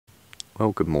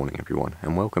Well, good morning everyone,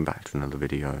 and welcome back to another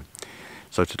video.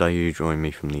 So today you join me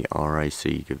from the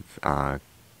RAC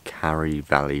Carry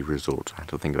Valley Resort. I had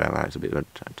to think about that, it's a bit of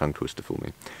a tongue twister for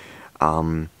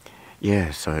me.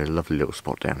 Yeah, so a lovely little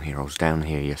spot down here. I was down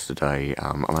here yesterday.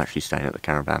 I'm actually staying at the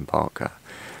caravan park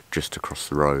just across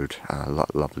the road.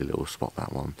 Lovely little spot,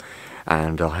 that one.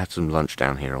 And I had some lunch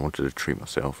down here. I wanted to treat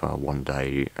myself one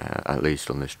day, at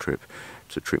least on this trip,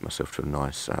 to treat myself to a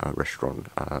nice restaurant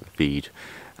feed.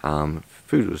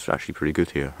 Food was actually pretty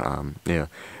good here, yeah.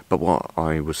 But what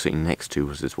I was sitting next to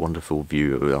was this wonderful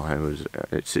view.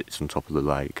 It sits on top of the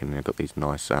lake, and they've got these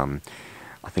nice,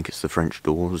 I think it's the French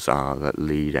doors that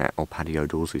lead out, or patio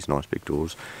doors, these nice big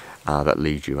doors that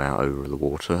lead you out over the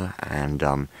water. And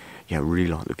yeah, I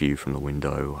really like the view from the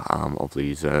window of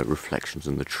these reflections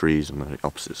in the trees on the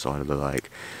opposite side of the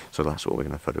lake. So that's what we're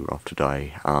going to photograph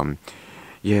today.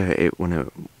 Yeah,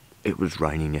 when it was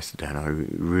raining yesterday, and I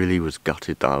really was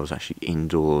gutted that I was actually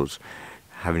indoors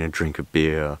having a drink of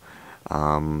beer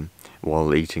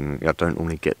while eating. I don't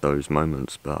normally get those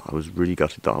moments, but I was really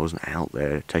gutted that I wasn't out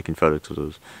there taking photos, because I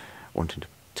was wanting to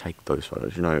take those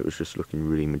photos. You know, it was just looking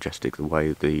really majestic, the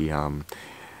way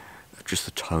just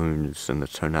the tones and the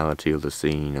tonality of the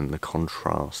scene and the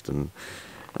contrast and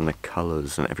the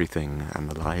colours and everything and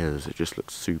the layers. It just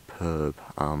looked superb.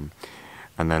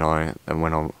 And then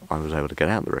when I was able to get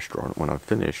out of the restaurant, when I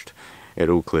finished, it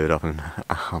all cleared up, and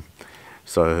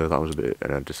so that was a bit of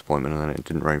a disappointment. And then it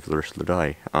didn't rain for the rest of the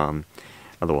day.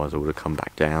 Otherwise, I would have come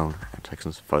back down and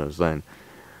taken some photos then.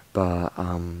 But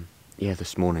yeah,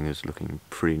 this morning is looking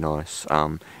pretty nice.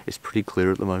 It's pretty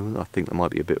clear at the moment. I think there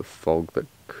might be a bit of fog that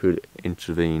could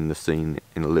intervene the scene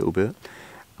in a little bit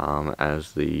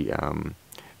as the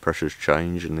pressures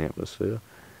change in the atmosphere.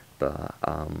 But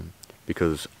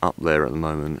because up there at the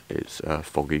moment it's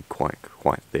foggy, quite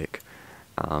thick,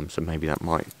 so maybe that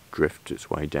might drift its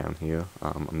way down here.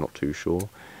 I'm not too sure.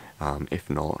 If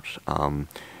not,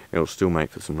 it'll still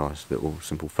make for some nice little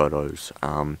simple photos.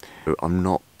 I'm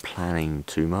not planning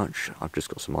too much, I've just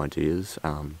got some ideas.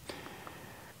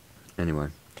 Anyway,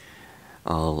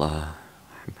 I'll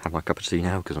have my cup of tea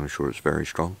now, because I'm sure it's very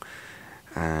strong,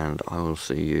 and I will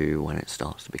see you when it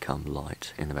starts to become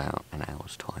light in about an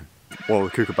hour's time. While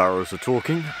the kookaburras are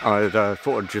talking, I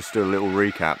thought I'd just do a little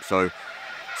recap. So,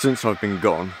 since I've been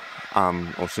gone,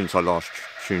 or since I last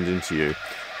tuned into you,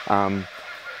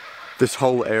 this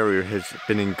whole area has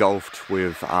been engulfed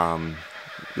with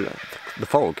the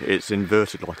fog. It's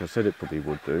inverted, like I said it probably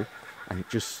would do, and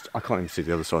I can't even see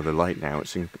the other side of the lake now.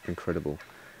 It's incredible.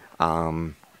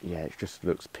 Yeah, it just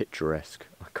looks picturesque.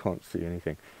 I can't see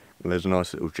anything. There's a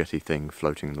nice little jetty thing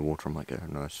floating in the water. I might get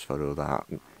a nice photo of that,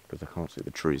 because I can't see the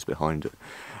trees behind it.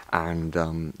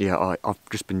 And yeah, I've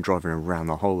just been driving around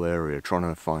the whole area trying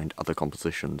to find other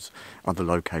compositions, other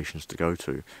locations to go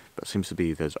to, but it seems to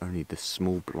be there's only this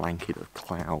small blanket of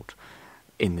cloud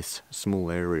in this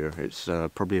small area. It's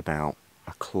probably about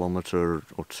 1 kilometre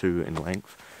or 2 in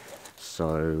length.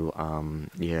 So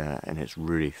yeah, and it's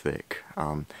really thick.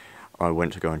 I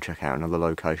went to go and check out another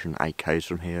location 8 k's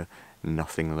from here,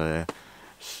 nothing there.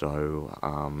 So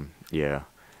yeah,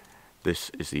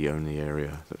 this is the only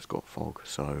area that's got fog.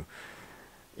 So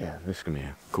yeah, this is going to be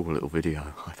a cool little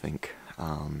video, I think.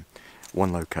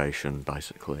 One location,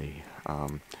 basically.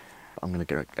 I'm going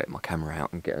to get my camera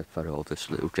out and get a photo of this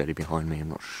little jetty behind me. I'm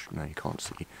not sure, no, you can't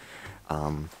see.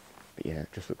 But yeah,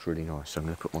 it just looks really nice. So I'm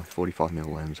going to put my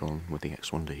 45mm lens on with the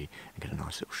X1D and get a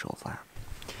nice little shot of that.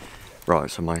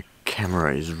 Right, so my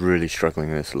camera is really struggling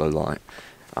in this low light.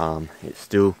 It's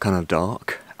still kind of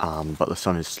dark, but the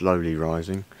sun is slowly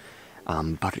rising.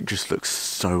 But it just looks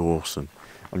so awesome.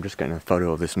 I'm just getting a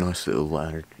photo of this nice little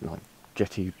like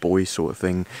jetty buoy sort of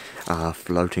thing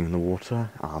floating in the water.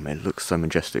 It looks so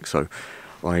majestic. So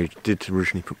I did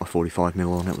originally put my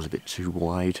 45mm on. It was a bit too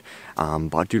wide,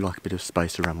 but I do like a bit of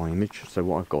space around my image. So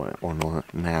what I've got on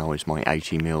it now is my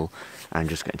 80mm, and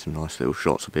just getting some nice little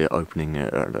shots of it opening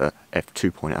at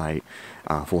f2.8,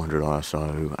 400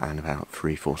 ISO, and about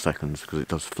 3-4 seconds, because it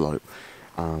does float.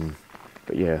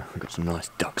 But yeah, I've got some nice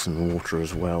ducks in the water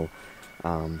as well,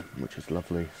 which is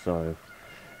lovely. So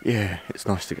yeah, it's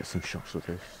nice to get some shots of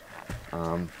this.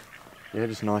 Yeah,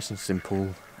 just nice and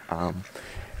simple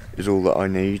is all that I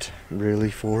need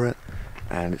really for it,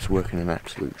 and it's working an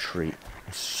absolute treat.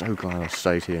 I'm so glad I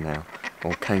stayed here now,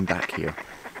 or came back here,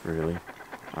 really.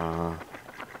 Yeah,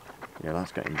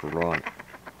 that's getting bright.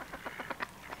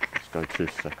 Let's go to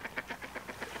sec.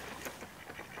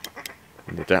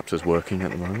 The adapter's working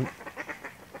at the moment.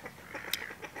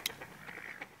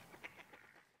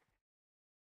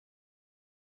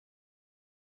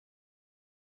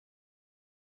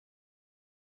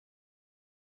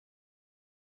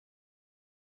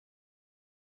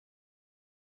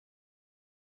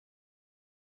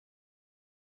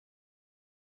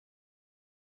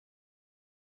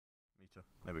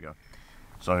 There we go.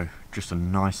 So just a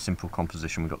nice simple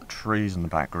composition. We've got the trees in the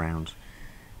background,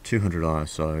 200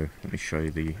 ISO. Let me show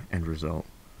you the end result.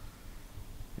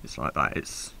 It's like that.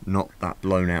 It's not that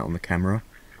blown out on the camera.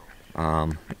 Let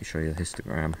me show you the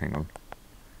histogram. Hang on.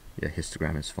 Yeah,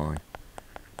 histogram is fine.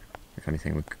 If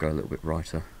anything, we could go a little bit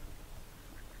brighter.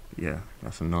 Yeah,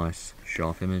 that's a nice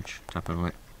sharp image. Tapping on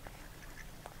it.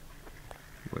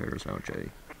 Where is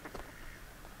LJ?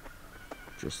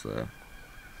 Just there.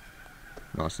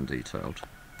 Nice and detailed.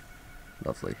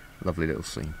 Lovely, lovely little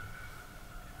scene.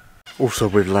 Also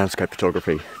with landscape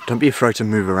photography, don't be afraid to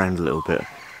move around a little bit.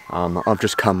 I've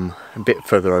just come a bit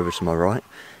further over to my right,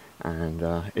 and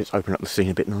it's opened up the scene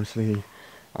a bit nicely.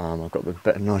 I've got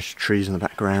the nice trees in the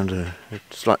background, a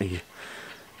slightly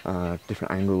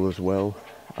different angle as well.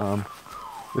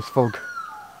 This fog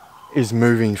is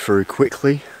moving through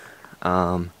quickly,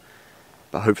 but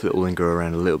hopefully it will linger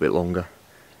around a little bit longer.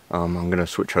 I'm going to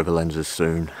switch over lenses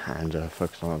soon and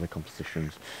focus on other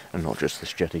compositions and not just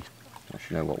this jetty.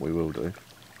 Actually, you know what we will do?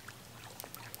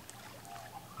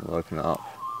 We'll open it up.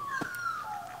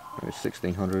 Maybe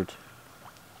 1600,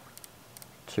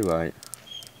 2.8.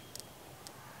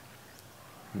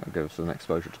 That'll give us an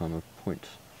exposure time of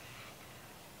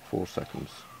 0.4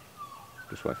 seconds.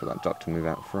 Just wait for that duck to move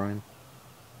out of frame.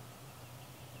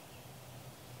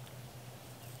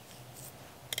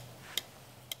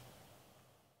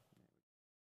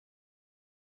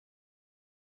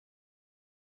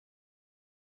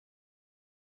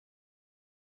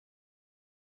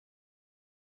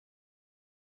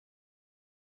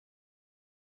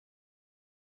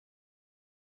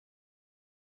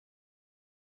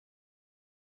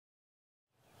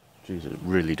 Jeez, it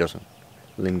really doesn't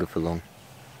linger for long.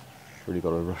 Really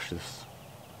got to rush this.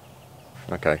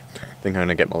 Okay, I think I'm going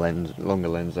to get my longer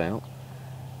lens out.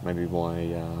 Maybe my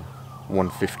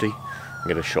 150 and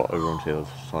get a shot over onto the other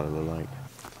side of the lake.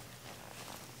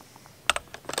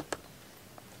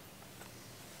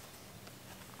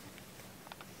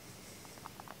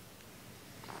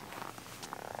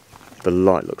 The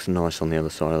light looks nice on the other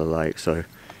side of the lake, so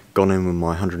gone in with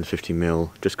my 150mm,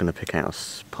 just going to pick out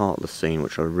a part of the scene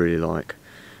which I really like.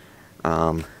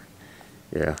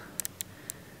 Yeah,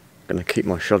 going to keep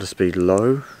my shutter speed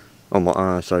low, on my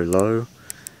ISO low,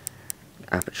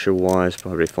 aperture wise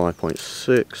probably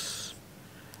 5.6,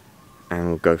 and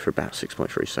we'll go for about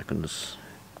 6.3 seconds.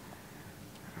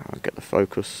 I'll get the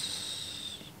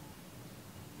focus,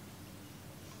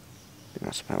 I think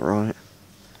that's about right.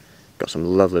 Got some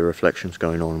lovely reflections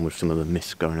going on with some of the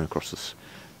mist going across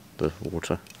the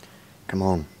water. Come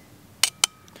on.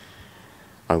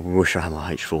 I wish I had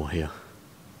my H4 here.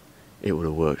 It would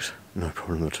have worked, no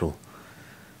problem at all.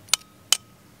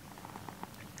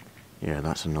 Yeah,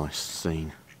 that's a nice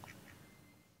scene.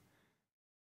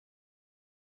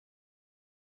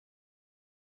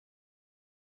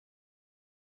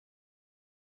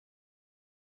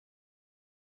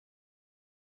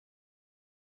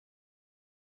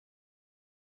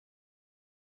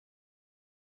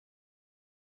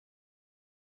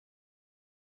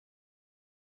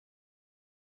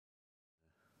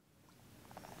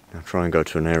 Now try and go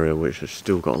to an area which has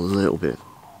still got a little bit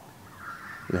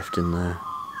left in there.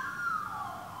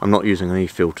 I'm not using any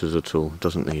filters at all,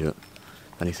 doesn't need it.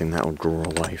 Anything that will draw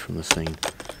away from the scene.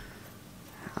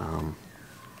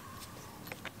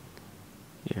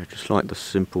 Yeah, just like the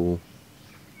simple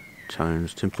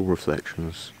tones, simple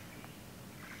reflections.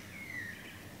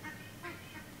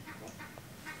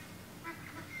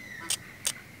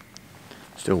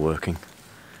 Still working.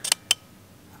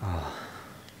 Oh,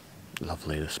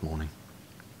 lovely this morning.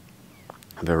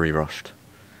 Very rushed.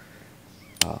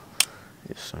 Oh,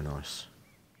 it's so nice.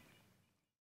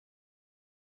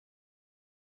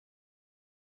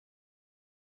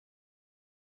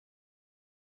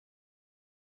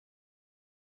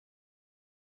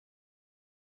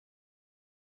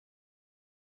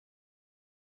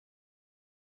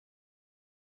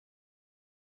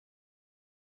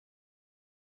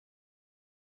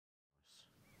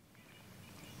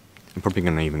 I'm probably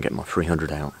going to even get my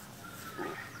 300 out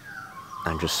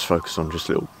and just focus on just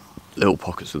little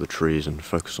pockets of the trees and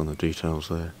focus on the details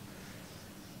there.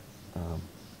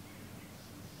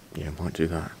 Yeah, I might do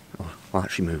that. I'll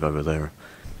actually move over there.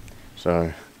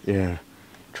 So yeah,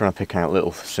 trying to pick out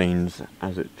little scenes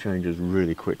as it changes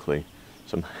really quickly.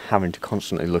 So I'm having to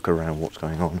constantly look around what's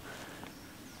going on.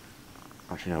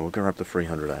 Actually no, we'll grab the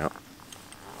 300 out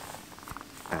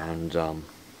and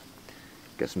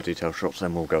get some detailed shots,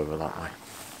 then we'll go over that way.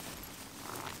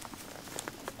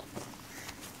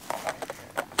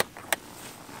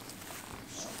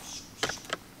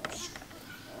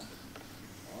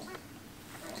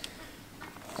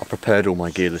 prepared all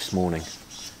my gear this morning,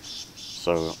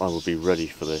 so I will be ready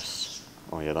for this.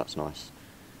 Oh yeah, that's nice.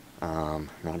 Now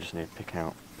I just need to pick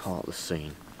out part of the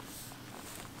scene.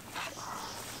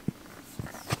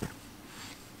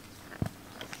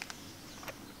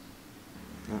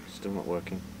 No, still not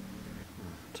working.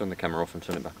 Turn the camera off and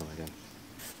turn it back on again.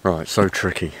 Right, so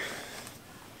tricky.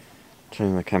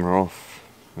 Turning the camera off,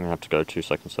 I'm going to have to go 2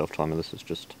 second self timer. This is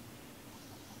just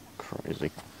crazy.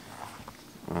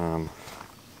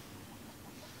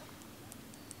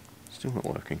 Still not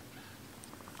working.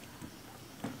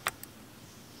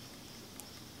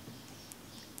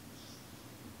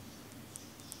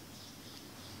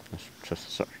 Just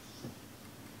a sec.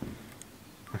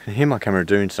 I can hear my camera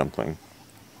doing something.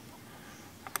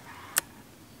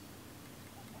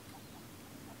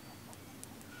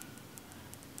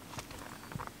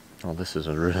 Oh, this is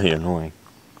really annoying.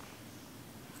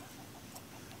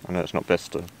 I know it's not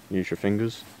best to use your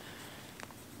fingers.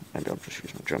 Maybe I'll just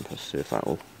use my jumper, see if that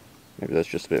will... Maybe there's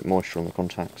just a bit of moisture on the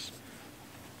contacts.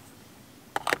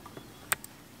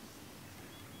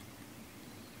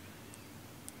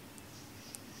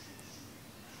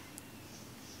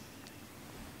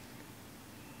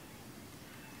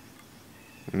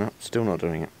 No, still not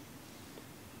doing it.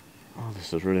 Oh,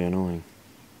 this is really annoying.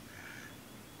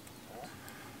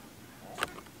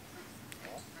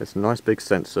 It's a nice big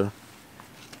sensor.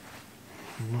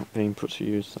 Not being put to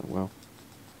use that well.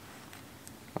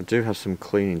 I do have some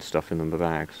cleaning stuff in the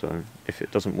bag, so if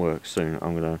it doesn't work soon,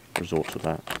 I'm going to resort to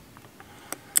that.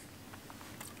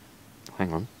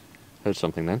 Hang on. Heard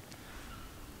something then.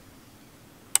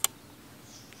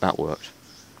 That worked.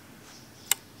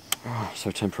 Oh,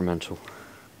 so temperamental.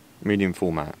 Medium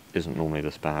format isn't normally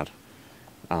this bad.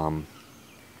 And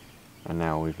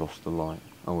now we've lost the light.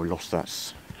 Oh, we lost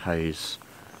that haze.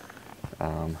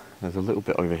 There's a little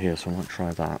bit over here, so I might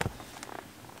try that.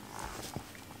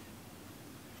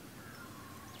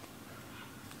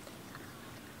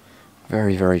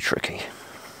 Very, very tricky.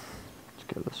 Let's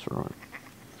get this right.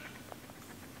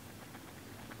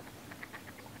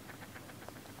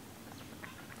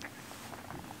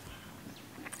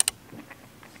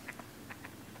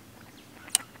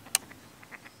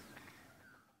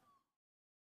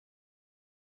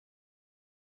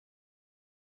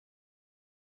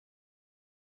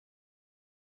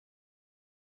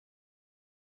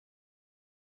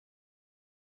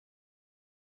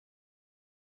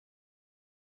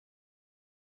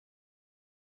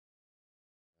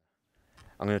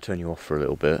 I'm going to turn you off for a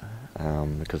little bit,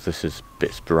 because this is a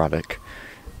bit sporadic.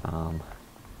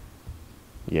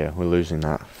 Yeah, we're losing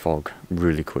that fog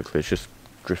really quickly. It's just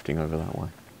drifting over that way.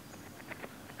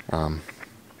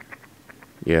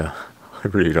 Yeah, I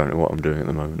really don't know what I'm doing at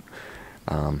the moment.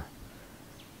 Damn,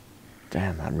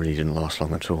 that really didn't last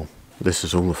long at all. This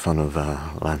is all the fun of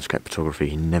landscape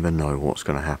photography. You never know what's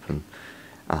going to happen.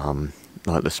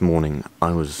 Like this morning,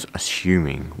 I was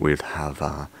assuming we'd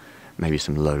have maybe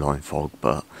some low-lying fog,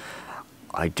 but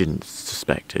I didn't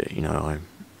suspect it. You know,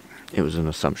 it was an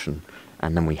assumption,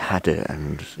 and then we had it,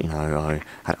 and you know, I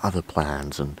had other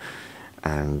plans, and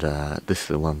this is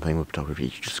the one thing with photography: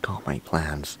 you just can't make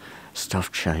plans.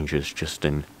 Stuff changes just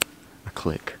in a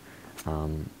click,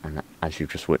 and as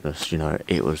you've just witnessed, you know,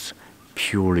 it was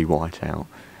purely white out,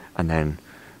 and then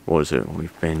what was it?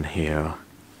 We've been here.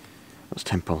 It's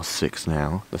 6:10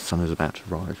 now. The sun is about to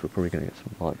rise. We're probably going to get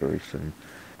some light very soon.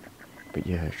 But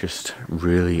yeah, it's just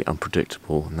really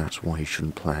unpredictable, and that's why you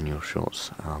shouldn't plan your shots,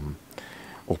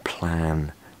 or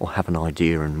plan, or have an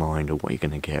idea in mind of what you're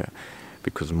going to get,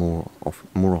 because more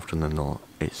often than not,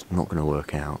 it's not going to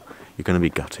work out. You're going to be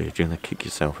gutted, you're going to kick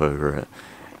yourself over it,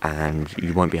 and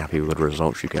you won't be happy with the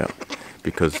results you get,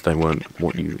 because they weren't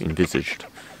what you envisaged.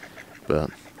 But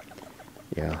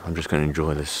yeah, I'm just going to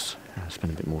enjoy this,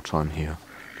 spend a bit more time here,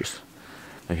 just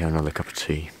maybe have another cup of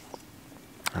tea,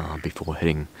 before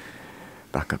heading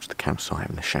back up to the campsite,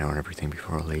 and the shower and everything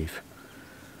before I leave.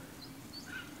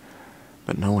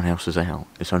 But no one else is out.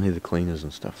 It's only the cleaners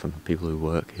and stuff and the people who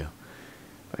work here.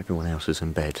 But everyone else is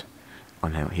in bed.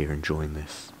 I'm out here enjoying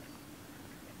this.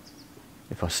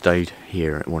 If I stayed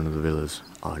here at one of the villas,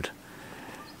 I'd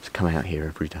just come out here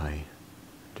every day,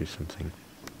 do something,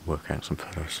 work out some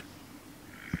photos.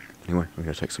 Anyway, I'm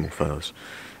going to take some more photos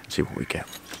and see what we get.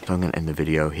 So I'm going to end the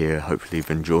video here. Hopefully you've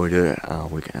enjoyed it.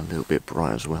 We're getting a little bit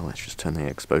bright as well. Let's just turn the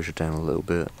exposure down a little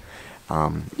bit.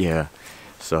 Yeah,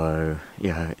 so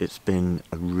yeah, it's been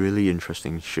a really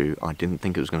interesting shoot. I didn't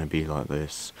think it was going to be like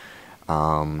this.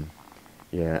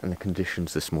 Yeah, and the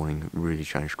conditions this morning really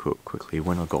changed quickly.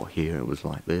 When I got here, it was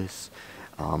like this.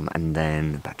 And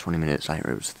then about 20 minutes later,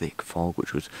 it was thick fog,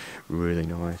 which was really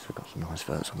nice. We've got some nice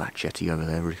photos on that jetty over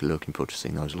there. Really looking forward to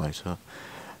seeing those later.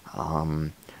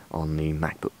 on the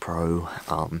MacBook Pro,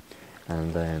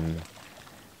 and then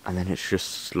it's just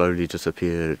slowly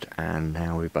disappeared, and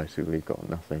now we've basically got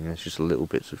nothing. There's just little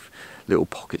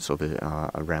pockets of it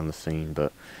around the scene,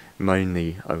 but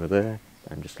mainly over there,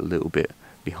 and just a little bit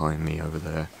behind me over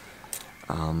there.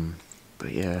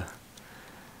 But yeah,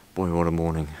 boy, what a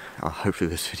morning. Hopefully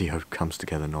this video comes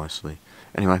together nicely.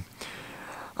 Anyway,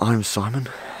 I'm Simon,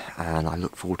 and I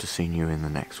look forward to seeing you in the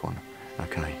next one.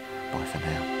 Okay, bye for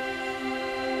now.